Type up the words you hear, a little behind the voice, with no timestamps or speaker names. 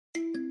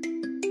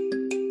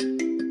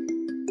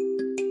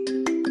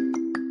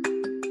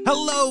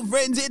Hello,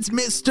 friends, it's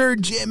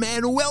Mr. Jim,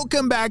 and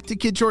welcome back to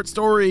Kid Short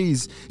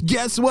Stories.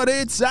 Guess what?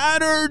 It's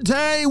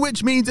Saturday,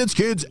 which means it's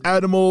Kids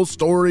Animal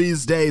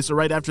Stories Day. So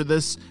right after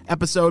this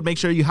episode, make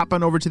sure you hop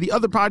on over to the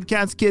other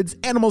podcast, Kids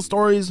Animal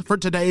Stories, for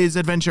today's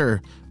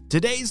adventure.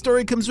 Today's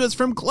story comes to us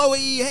from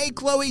Chloe. Hey,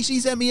 Chloe, she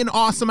sent me an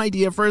awesome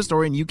idea for a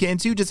story, and you can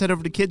too. Just head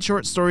over to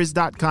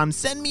kidshortstories.com.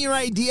 Send me your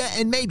idea,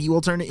 and maybe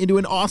we'll turn it into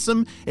an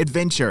awesome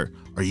adventure.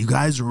 Are you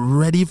guys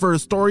ready for a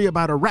story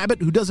about a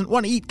rabbit who doesn't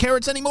want to eat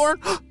carrots anymore?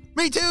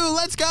 Me too,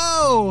 let's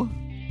go!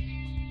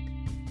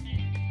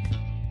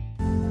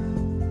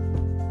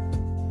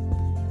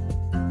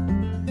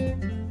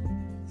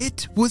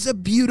 It was a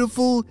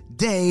beautiful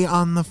day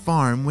on the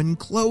farm when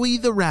Chloe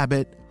the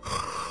rabbit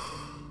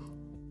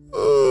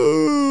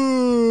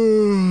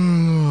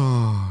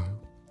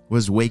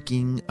was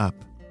waking up.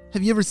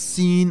 Have you ever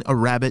seen a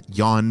rabbit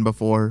yawn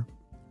before?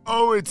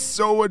 Oh, it's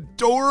so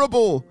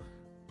adorable!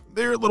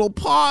 Their little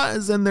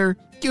paws and their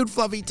cute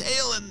fluffy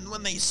tail, and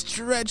when they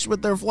stretch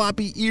with their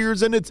floppy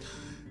ears, and it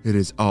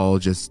is all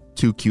just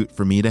too cute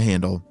for me to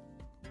handle.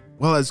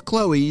 Well, as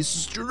Chloe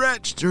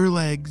stretched her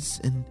legs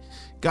and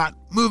got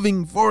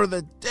moving for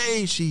the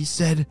day, she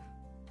said,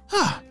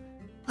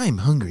 I'm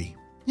hungry.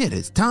 It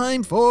is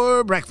time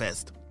for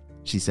breakfast,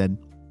 she said,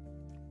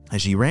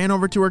 as she ran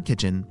over to her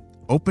kitchen,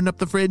 opened up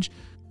the fridge,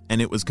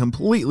 and it was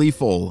completely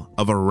full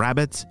of a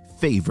rabbit's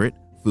favorite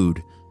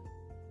food.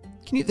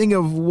 Can you think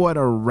of what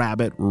a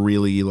rabbit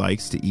really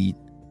likes to eat?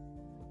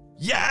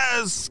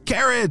 Yes,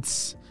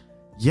 carrots!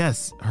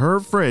 Yes, her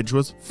fridge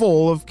was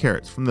full of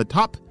carrots from the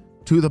top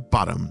to the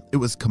bottom. It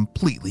was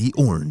completely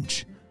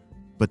orange.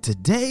 But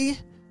today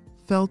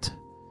felt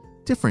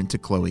different to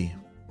Chloe.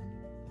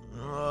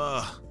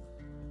 I'm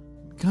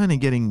kind of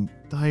getting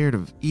tired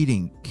of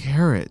eating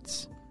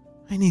carrots.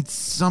 I need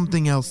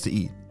something else to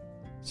eat.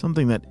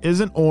 Something that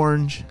isn't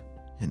orange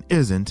and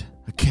isn't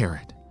a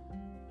carrot.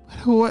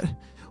 But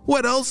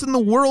what else in the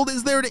world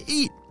is there to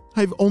eat?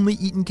 I've only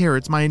eaten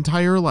carrots my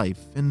entire life,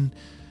 and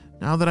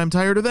now that I'm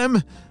tired of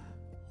them,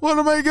 what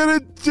am I gonna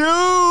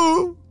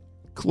do?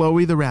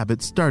 Chloe the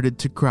rabbit started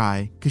to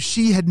cry because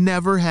she had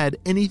never had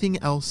anything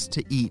else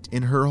to eat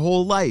in her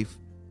whole life.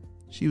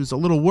 She was a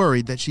little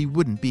worried that she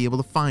wouldn't be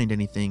able to find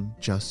anything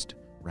just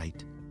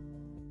right.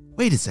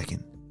 Wait a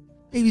second.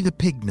 Maybe the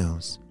pig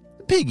knows.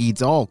 The pig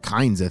eats all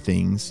kinds of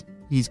things.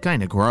 He's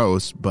kind of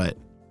gross, but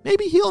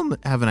maybe he'll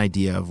have an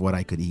idea of what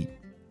I could eat.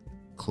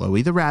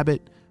 Chloe the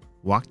rabbit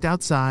walked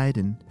outside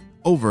and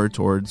over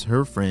towards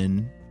her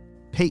friend,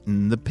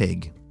 Peyton the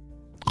pig.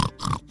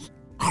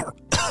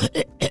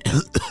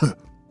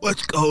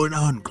 What's going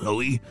on,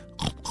 Chloe?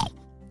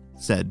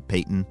 Said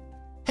Peyton.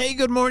 Hey,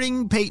 good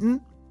morning,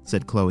 Peyton,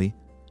 said Chloe.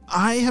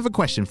 I have a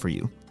question for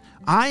you.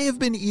 I have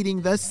been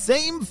eating the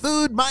same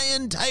food my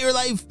entire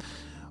life,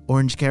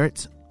 orange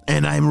carrots,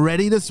 and I'm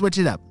ready to switch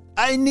it up.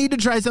 I need to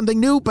try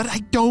something new, but I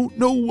don't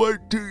know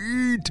what to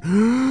eat.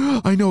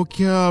 I know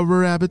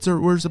rabbits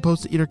we're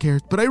supposed to eat our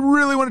carrots, but I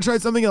really want to try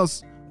something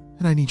else,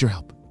 and I need your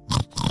help.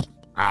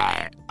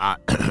 I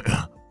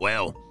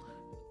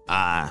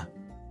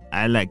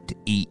like to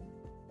eat,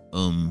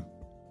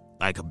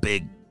 like a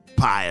big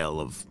pile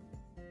of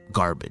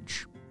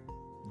garbage.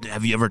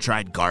 Have you ever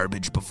tried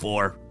garbage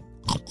before?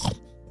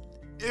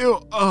 Ew,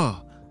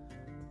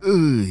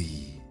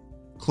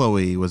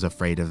 Chloe was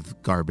afraid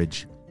of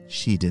garbage.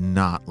 She did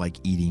not like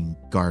eating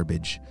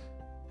garbage.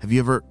 Have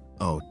you ever...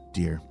 Oh,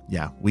 dear.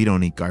 Yeah, we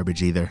don't eat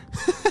garbage either.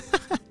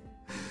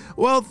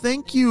 Well,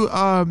 thank you,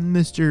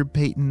 Mr.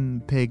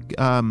 Peyton Pig.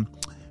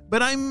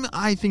 But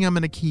I think I'm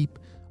going to keep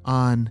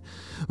on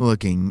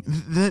looking.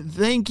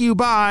 Thank you,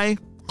 bye.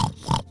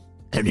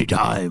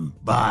 Anytime,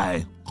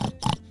 bye.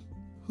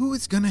 Who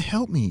is going to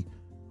help me?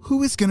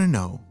 Who is going to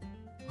know?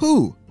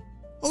 Who?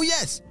 Oh,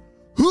 yes.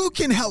 Who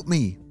can help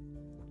me?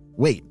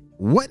 Wait,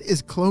 what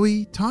is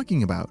Chloe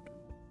talking about?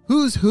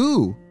 Who's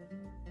who?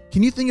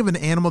 Can you think of an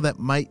animal that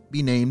might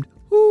be named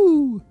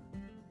Who?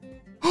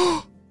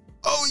 Oh,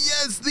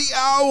 yes, the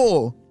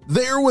owl.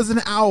 There was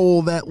an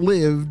owl that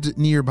lived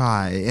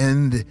nearby,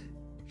 and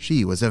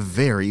she was a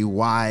very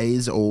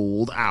wise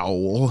old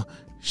owl.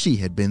 She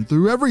had been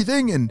through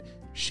everything, and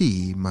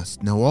she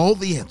must know all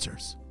the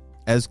answers.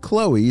 As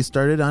Chloe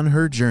started on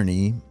her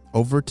journey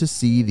over to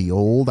see the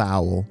old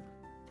owl,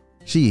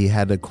 she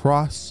had to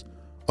cross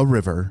a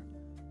river,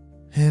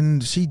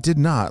 and she did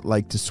not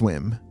like to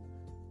swim.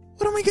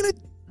 What am I going to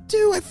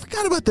do? I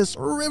forgot about this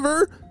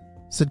river,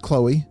 said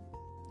Chloe.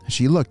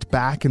 She looked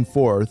back and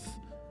forth,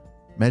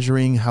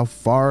 measuring how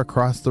far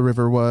across the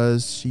river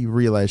was. She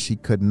realized she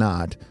could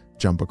not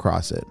jump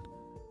across it.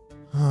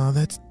 Oh,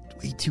 that's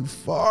way too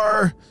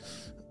far.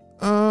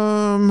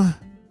 Why,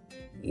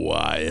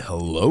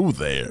 hello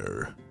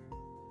there.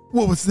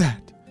 What was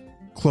that?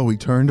 Chloe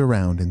turned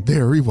around, and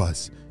there he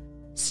was.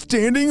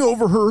 Standing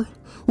over her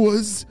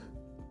was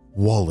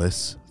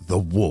Wallace the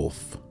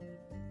wolf.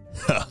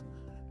 Ha!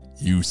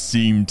 You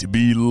seem to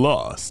be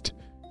lost.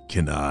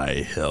 Can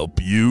I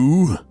help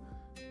you?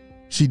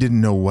 She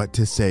didn't know what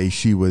to say.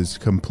 She was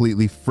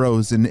completely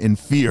frozen in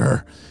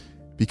fear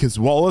because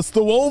Wallace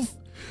the wolf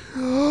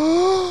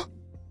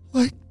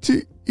liked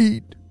to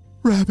eat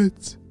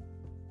rabbits.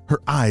 Her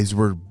eyes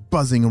were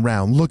buzzing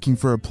around, looking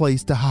for a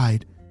place to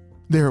hide.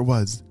 There it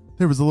was.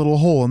 There was a little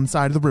hole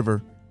inside of the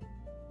river.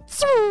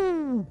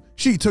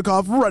 She took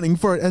off running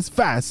for it as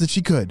fast as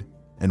she could,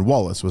 and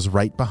Wallace was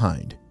right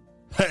behind.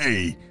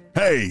 Hey,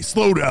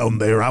 slow down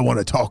there. I want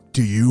to talk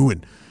to you,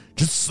 and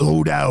just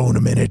slow down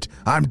a minute.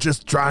 I'm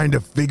just trying to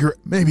figure,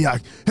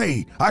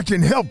 I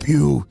can help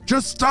you.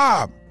 Just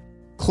stop.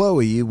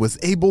 Chloe was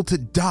able to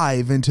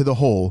dive into the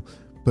hole,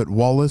 but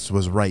Wallace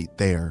was right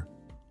there.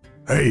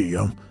 Hey,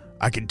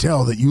 I can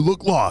tell that you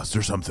look lost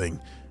or something.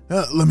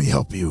 Let me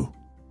help you.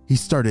 He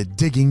started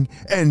digging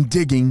and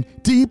digging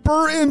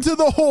deeper into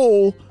the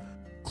hole.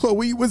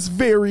 Chloe was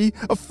very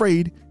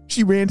afraid.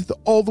 She ran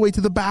all the way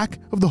to the back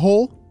of the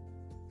hole,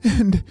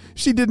 and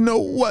she didn't know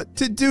what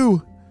to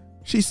do.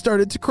 She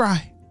started to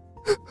cry.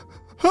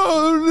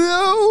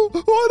 Oh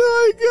no, what am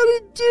I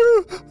gonna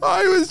do?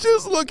 I was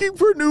just looking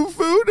for new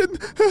food and...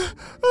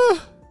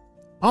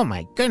 Oh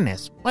my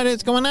goodness, what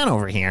is going on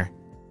over here?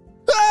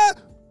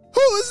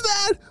 Who is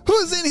that?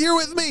 Who's in here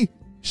with me?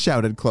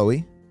 Shouted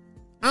Chloe.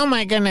 Oh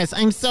my goodness,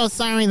 I'm so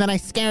sorry that I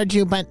scared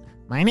you, but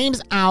my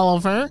name's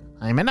Oliver.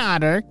 I'm an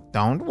otter.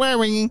 Don't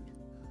worry.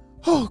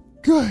 Oh,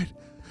 good.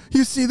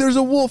 You see, there's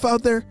a wolf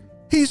out there.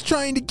 He's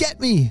trying to get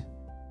me.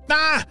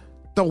 Ah,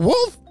 the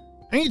wolf?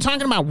 Are you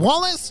talking about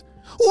Wallace?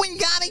 We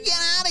gotta get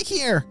out of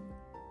here.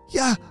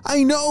 Yeah,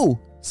 I know,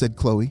 said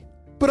Chloe.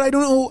 But I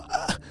don't know.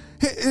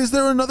 Is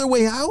there another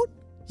way out?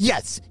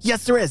 Yes,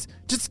 there is.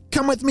 Just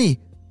come with me.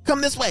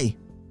 Come this way.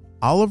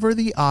 Oliver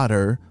the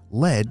otter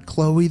led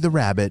Chloe the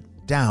rabbit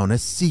down a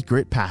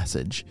secret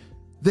passage.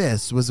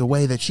 This was a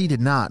way that she did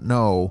not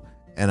know,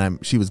 and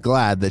she was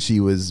glad that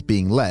she was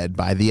being led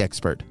by the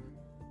expert.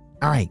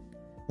 All right.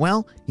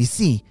 Well, you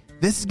see,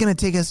 this is going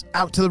to take us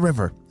out to the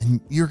river,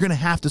 and you're going to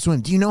have to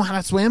swim. Do you know how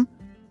to swim?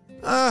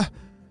 I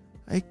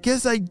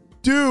guess I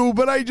do,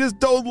 but I just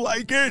don't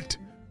like it.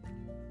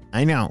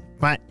 I know,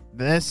 but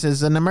this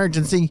is an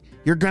emergency.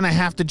 You're going to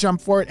have to jump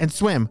for it and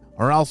swim,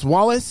 or else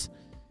Wallace,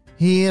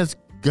 he is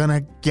going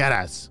to get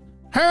us.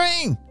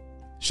 Hurry!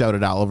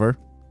 Shouted Oliver.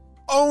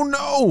 Oh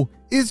no!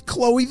 Is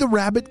Chloe the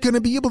rabbit going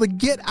to be able to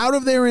get out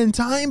of there in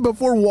time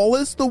before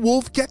Wallace the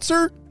wolf gets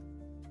her?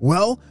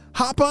 Well,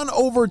 hop on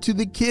over to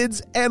the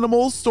Kids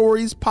Animal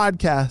Stories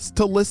podcast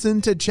to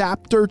listen to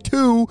chapter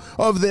 2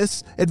 of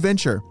this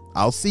adventure.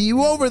 I'll see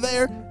you over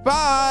there.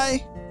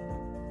 Bye!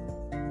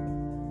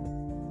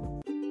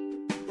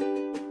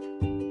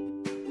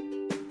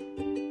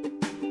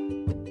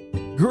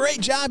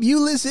 Great job. You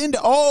listened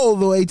all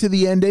the way to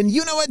the end, and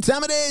you know what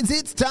time it is.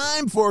 It's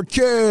time for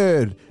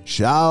Kid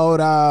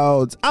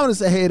Shout-outs. I want to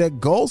say hey to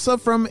Golsa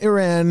from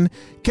Iran,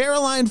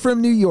 Caroline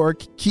from New York,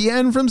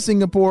 Kian from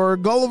Singapore,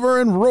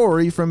 Gulliver and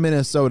Rory from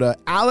Minnesota,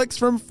 Alex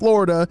from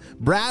Florida,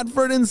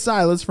 Bradford and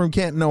Silas from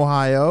Canton,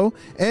 Ohio,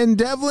 and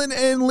Devlin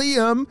and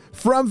Liam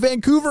from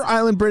Vancouver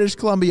Island, British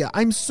Columbia.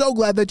 I'm so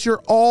glad that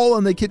you're all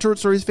on the Kid Short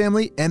Stories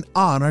family and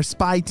on our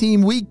spy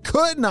team. We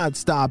could not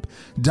stop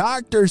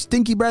Dr.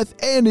 Stinky Breath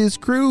and his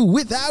crew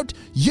without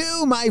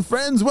you, my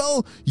friends.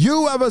 Well,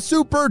 you have a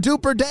super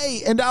duper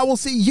day, and I will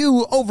see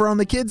you over on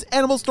the Kids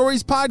Animal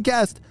Stories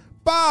podcast.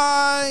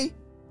 Bye!